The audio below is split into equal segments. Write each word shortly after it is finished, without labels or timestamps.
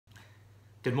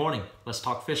Good morning. Let's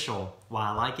talk fish oil. Why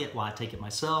I like it, why I take it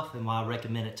myself, and why I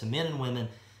recommend it to men and women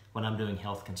when I'm doing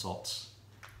health consults.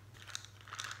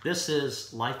 This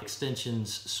is Life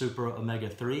Extension's Super Omega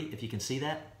 3, if you can see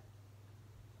that.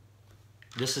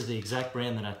 This is the exact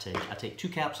brand that I take. I take 2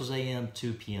 capsules AM,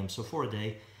 2 PM, so 4 a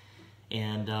day.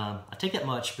 And I take that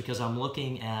much because I'm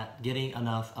looking at getting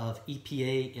enough of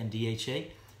EPA and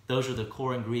DHA. Those are the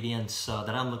core ingredients that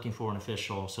I'm looking for in a fish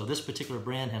oil. So this particular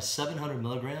brand has 700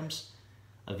 milligrams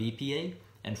of EPA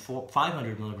and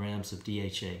 500 milligrams of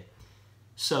DHA.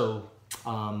 So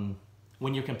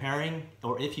when you're comparing,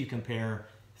 or if you compare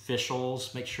fish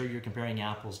oils, make sure you're comparing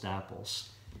apples to apples.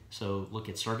 So look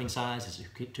at serving size, is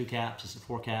it 2 caps, is it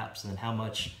 4 caps, and then how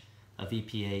much of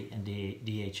EPA and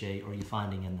DHA are you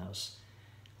finding in those.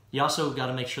 You also got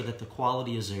to make sure that the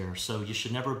quality is there. So you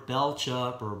should never belch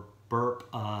up or burp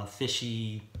a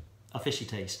fishy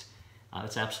taste.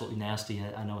 It's absolutely nasty.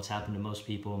 I know it's happened to most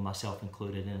people, myself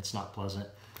included, and it's not pleasant.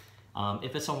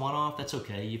 If it's a one-off, that's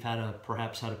okay. You've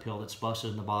perhaps had a pill that's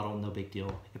busted in the bottle, no big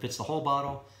deal. If it's the whole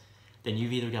bottle, then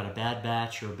you've either got a bad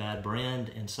batch or a bad brand,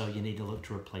 and so you need to look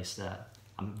to replace that.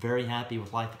 I'm very happy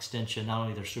with Life Extension, not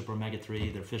only their Super Omega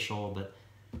 3, their fish oil, but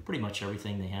pretty much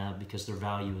everything they have because their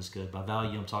value is good. By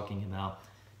value, I'm talking about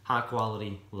high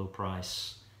quality, low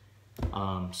price.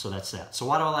 So that's that. So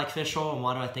why do I like fish oil and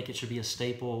why do I think it should be a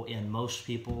staple in most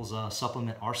people's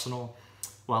supplement arsenal?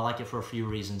 Well, I like it for a few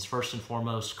reasons. First and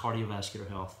foremost, cardiovascular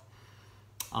health.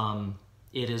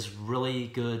 It is really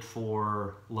good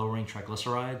for lowering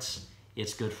triglycerides.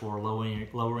 It's good for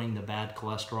lowering the bad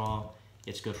cholesterol.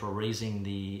 It's good for raising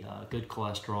the good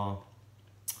cholesterol.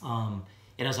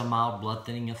 It has a mild blood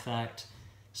thinning effect.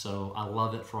 So I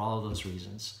love it for all of those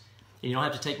reasons. You don't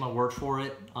have to take my word for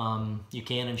it. You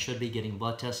can and should be getting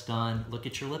blood tests done. Look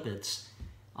at your lipids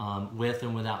with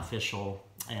and without fish oil.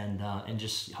 And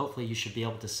just hopefully you should be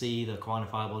able to see the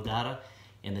quantifiable data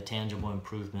and the tangible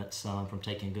improvements from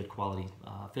taking good quality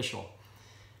fish oil.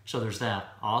 So there's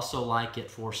that. I also like it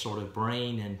for sort of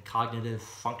brain and cognitive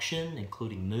function,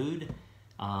 including mood.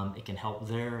 It can help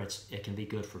there. It can be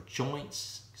good for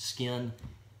joints, skin,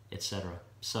 etc.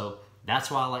 So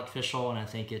that's why I like fish oil, and I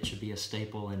think it should be a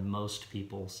staple in most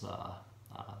people's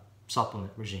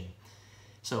supplement regime.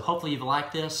 So hopefully you've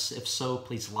liked this. If so,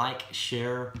 please like,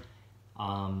 share,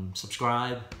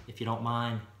 subscribe if you don't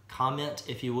mind. Comment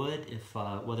if you would,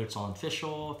 whether it's on fish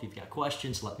oil, if you've got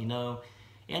questions, let me know.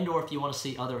 And or if you want to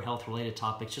see other health-related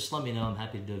topics, just let me know. I'm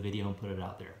happy to do a video and put it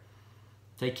out there.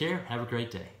 Take care. Have a great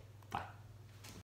day.